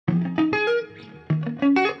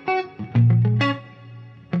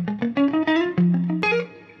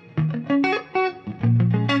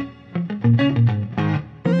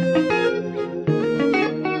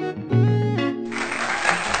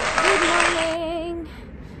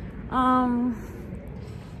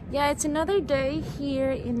Yeah, it's another day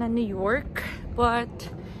here in New York, but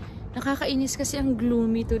nakakainis kasi ang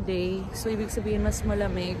gloomy today. So, ibig sabihin mas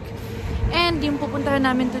malamig. And yung pupuntahan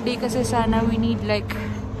namin today kasi sana we need like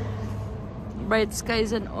bright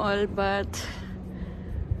skies and all, but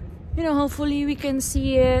you know, hopefully we can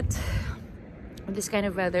see it with this kind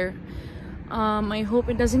of weather. I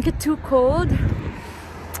hope it doesn't get too cold.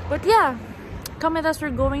 But yeah, come with us,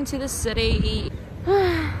 we're going to the city.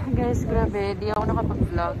 Guys, grabe, di ako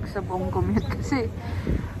nakapag-vlog sa buong commute kasi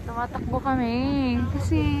tumatakbo kami.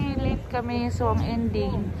 Kasi late kami, so ang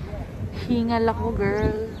ending, hingal ako,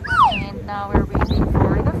 girl. And now we're waiting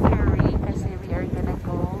for the ferry kasi we are gonna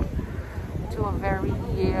go to a very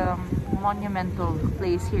monumental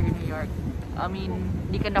place here in New York. I mean,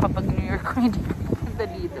 di ka nakapag-New York kung hindi ka pupunta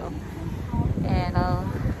dito. And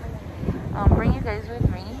I'll bring you guys with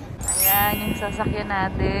me. Ayan, yung sasakyan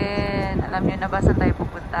natin. Alam nyo na ba saan tayo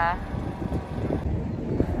pupunta?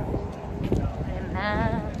 Ayan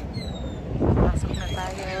na. Pasok na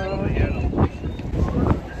tayo.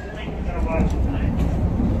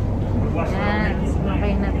 Ayan,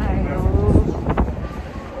 sumakay na tayo.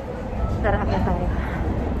 Tara na tayo.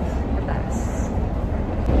 Mataas.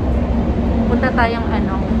 Punta tayong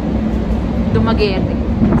Dumaguete.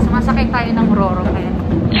 Sumasakay tayo ng Roro kaya.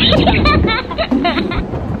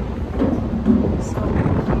 So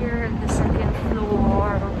here at the second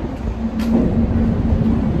floor.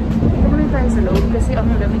 Tuloy tayo sa loob kasi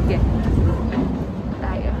ang lamig eh.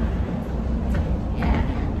 Tayo. Yeah.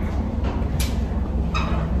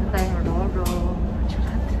 Tayong Roro.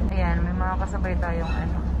 Ayan, may mga kasabay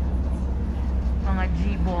tayong mga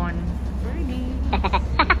G-bon. Ready?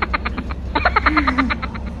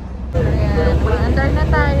 Ayan, maandar na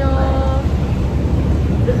tayo.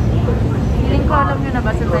 Feeling ko alam nyo na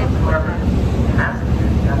ba sa tayo pupunta?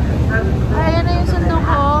 Ayan na yung sundo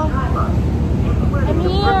ko. I'm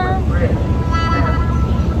here.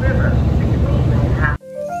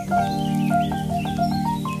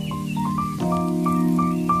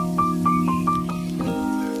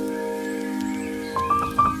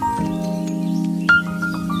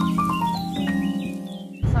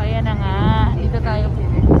 So ayan na nga. Dito tayo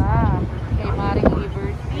pupunta. Kay Maring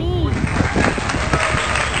Liberty.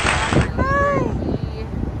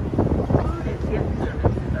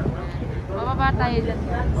 Tayo dyan.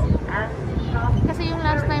 Kasi yung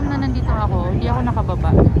last time na nandito ako, hindi ako nakababa.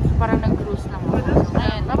 Parang nag-cruise lang ako. So,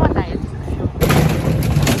 ngayon, baba tayo.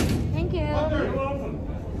 Thank you.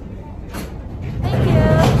 Thank you.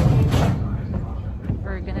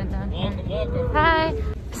 We're gonna down here. Hi.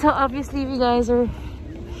 So obviously we guys are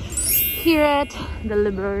here at the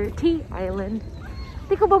Liberty Island.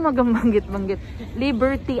 Hindi ko ba magambanggit-banggit?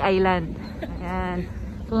 Liberty Island. Ayan.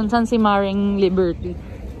 Kung saan si Maring Liberty.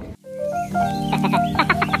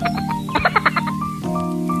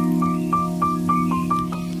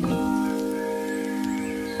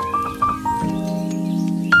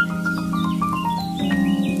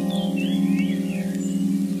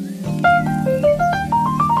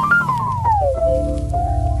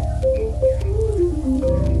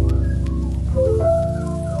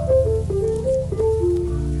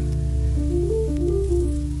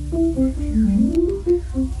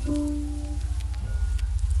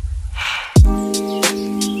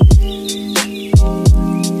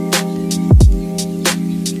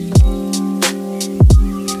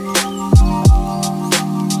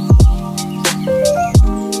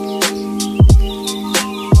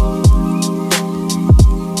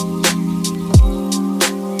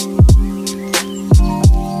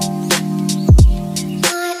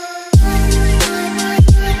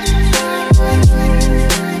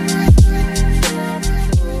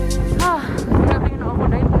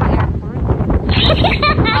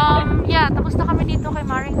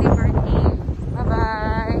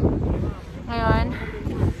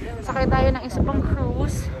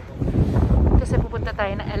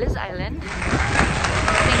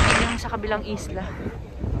 Kabilang isla.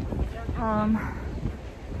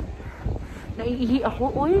 Naiihi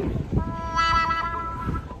ako, uy.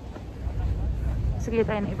 Sige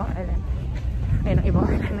tayo ng ibang island. Ay, ng ibang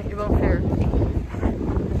island, ng ibang fair.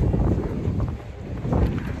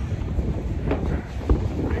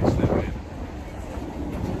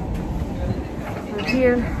 We're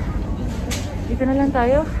here. Dito na lang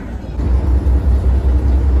tayo.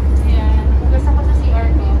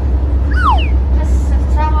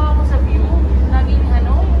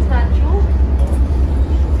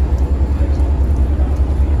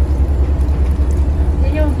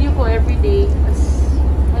 Everyday.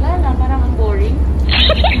 Wala lang, parang ang boring.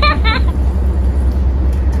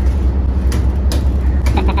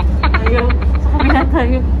 Ayaw. Sa kabila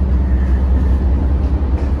tayo.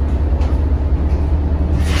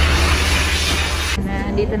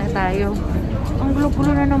 tayo. Ang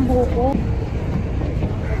gulo-gulo na ng buko.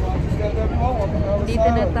 Dito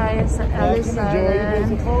na tayo sa Ellis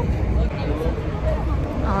Island.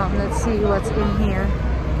 Let's see what's in here.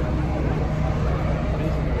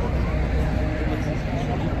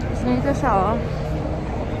 Ganito siya, oh.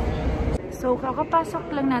 So,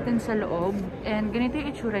 kakapasok lang natin sa loob. And ganito yung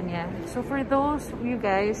itsura niya. So, for those of you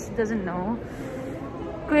guys doesn't know,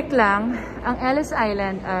 quick lang, ang Ellis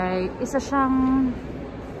Island ay isa siyang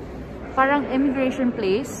parang immigration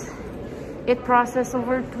place. It processed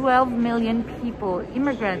over 12 million people,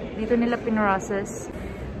 immigrant. Dito nila pinrocess.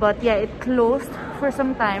 But yeah, it closed for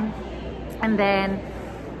some time. And then,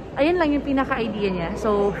 ayun lang yung pinaka-idea niya.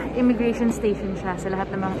 So, immigration station siya sa lahat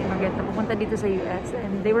ng mga immigrant na pupunta dito sa US.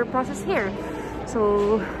 And they were processed here.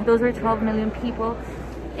 So, those were 12 million people.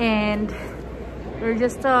 And we're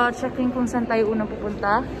just checking kung saan tayo unang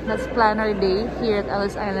pupunta. Let's plan our day here at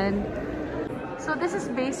Ellis Island. So, this is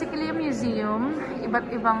basically a museum. Iba't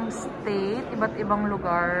ibang state, iba't ibang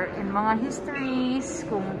lugar. And mga histories,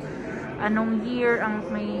 kung anong year ang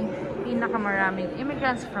may pinakamaraming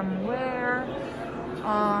immigrants from where.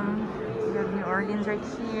 We have New Orleans right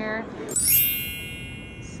here.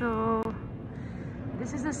 So,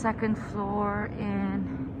 this is the second floor and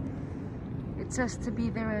it says to be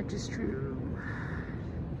the registry room.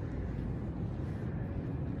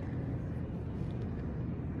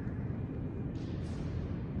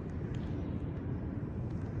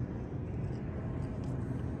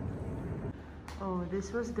 Oh, this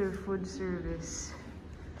was their food service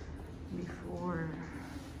before.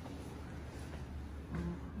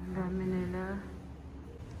 Ang dami nila.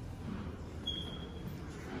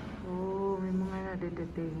 Oh, may mga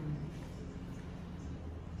nade-detain.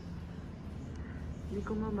 Hindi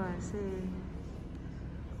ko mabasa eh.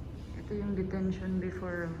 Ito yung detention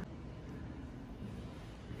before.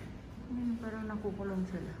 Parang nakukulong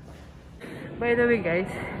sila. By the way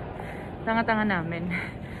guys, tanga-tanga namin.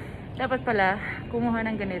 Dapat pala kumuha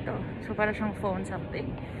ng ganito. So para siyang phone something.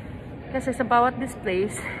 Kasi sa bawat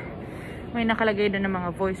displays, may nakalagay doon ng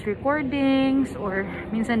mga voice recordings or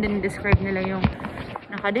minsan din describe nila yung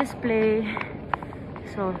naka-display.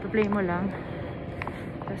 So, to-play mo lang.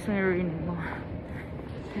 Tapos narinig mo.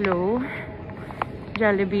 Hello?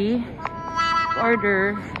 Jollibee?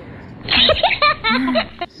 Order.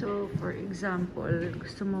 So, for example,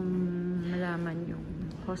 gusto mong malaman yung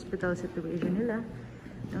hospital situation nila.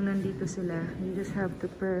 Nung nandito sila, you just have to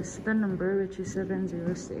press the number which is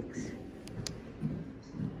 706.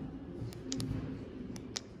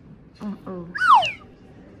 Oh.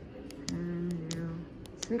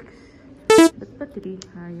 706. Ba't pa 3?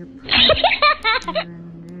 Hayop.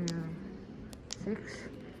 706.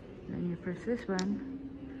 Then you press this one.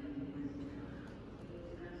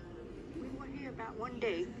 We were here about one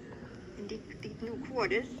day in the new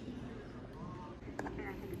quarters.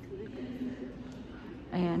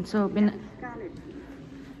 Ayan, so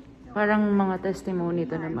parang mga testimony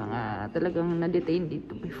to ng mga talagang na-detain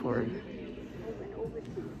dito before.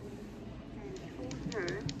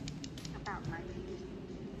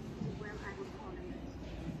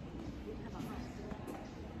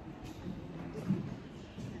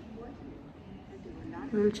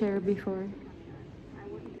 Wheelchair before.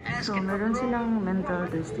 So, meron silang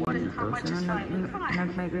mental testing dito. So, nung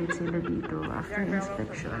nag-migrate sila dito after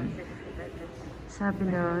inspection,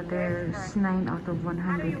 sabi daw, there's 9 out of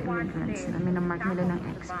 100 immigrants na minamark nila ng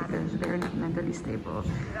X because they're not mentally stable.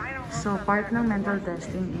 So, part ng mental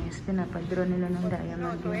testing is pinapadraw nila ng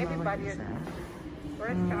diamond yung bawat isa.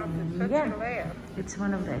 Yeah, it's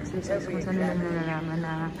one of the exercises kung saan nila nalalaman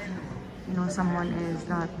na you know, someone is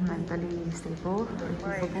not mentally stable or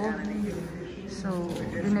capable. So,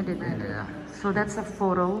 dinedit nila. So, that's a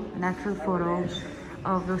photo, an actual photo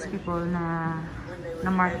of those people na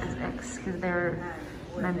marked as X because they're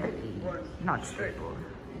mentally not stable.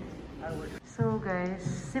 So, guys,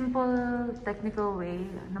 simple technical way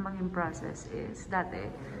na maging process is dati,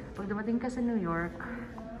 pag dumating ka sa New York,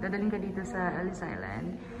 dadaling ka dito sa Ellis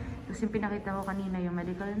Island. Tapos yung pinakita ko kanina yung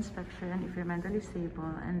medical inspection if you're mentally stable,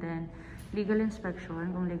 and then legal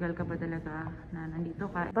inspection kung legal ka ba talaga na nandito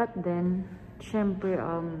ka. But then, syempre,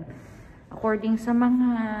 according sa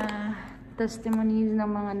mga testimonies ng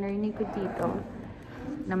mga narinig ko dito,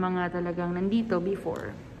 na mga talagang nandito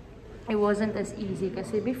before, it wasn't as easy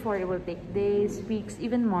kasi before it will take days, weeks,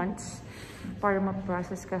 even months para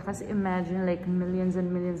ma-process ka. Kasi imagine like millions and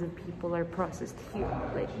millions of people are processed here,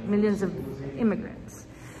 like millions of immigrants.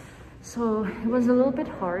 So, it was a little bit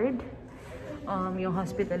hard. Yung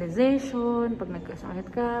hospitalization, pag nagkasakit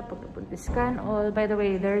ka, pag napuntis ka, all. By the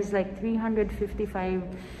way, there's like 355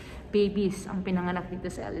 babies ang pinanganak dito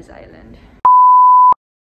sa Ellis Island.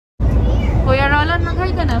 Kuya Roland,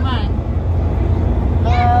 mag-hi ka naman.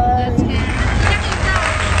 That's good.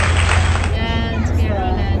 Yan, si Kuya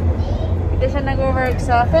Roland. Ito siya nag-work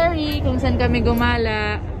sa ferry kung saan kami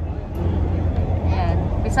gumala. Yan.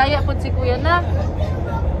 Bisaya po si Kuya na.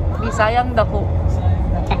 Bisayang dako.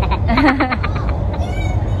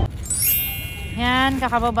 Yan,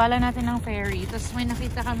 kakababala natin ng ferry. Tapos may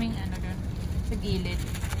nakita kaming ano dun, sa gilid.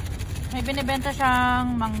 May binibenta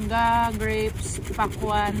siyang mangga, grapes,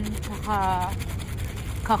 pakwan, saka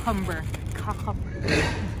cucumber.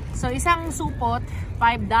 So, isang supot,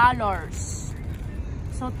 $5.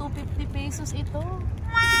 So, 250 pesos ito.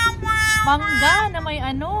 Mangga na may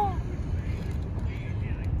ano.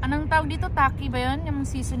 Anong tawag dito? Taki ba yun? Yung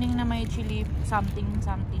seasoning na may chili something.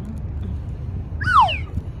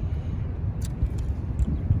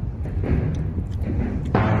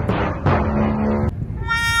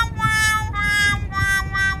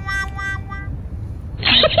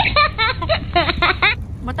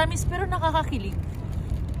 Matamis pero nakakakilig.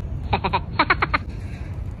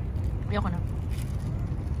 Ayoko na.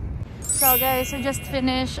 So guys, we just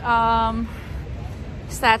finished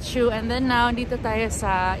statue and then now dito tayo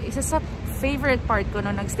sa isa sa favorite part ko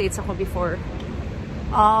nung nag-States ako before.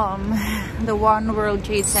 The One World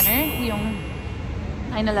Trade Center, yung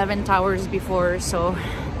 9/11 towers before. So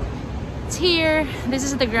it's here. This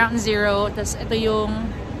is the ground zero. Tas ito yung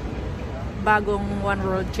bagong One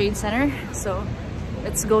World Trade Center. So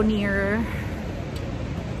let's go nearer.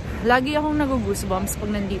 Lagi akong nag-goosebumps pag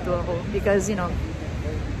nandito ako because, you know,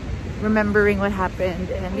 remembering what happened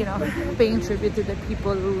and, you know, paying tribute to the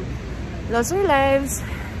people who lost their lives.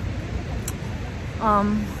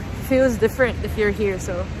 Feels different if you're here,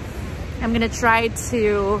 so I'm gonna try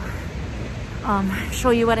to show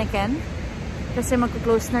you what I can kasi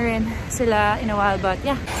magko-close na rin sila in a while, but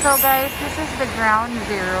yeah. So guys, this is the ground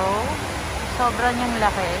zero. Sobrang yung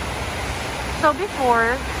laki. So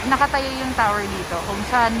before, nakatayo yung tower dito kung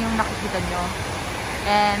saan yung nakikita nyo.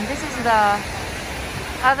 And this is the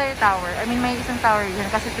other tower. I mean, may isang tower yun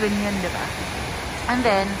kasi twin yun, diba? And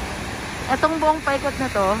then, etong buong paikot na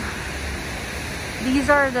to,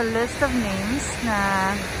 these are the list of names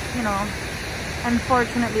na, you know,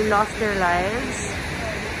 unfortunately lost their lives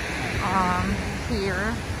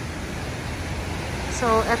here.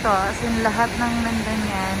 So, eto, as in lahat ng nandun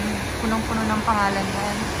yan, punong-puno ng pangalan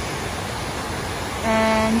yan.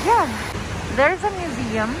 And yeah, there's a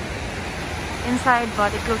museum inside,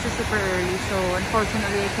 but it closes super early, so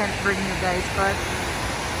unfortunately I can't bring you guys. But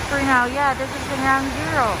for now, yeah, this is the ground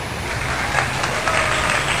zero.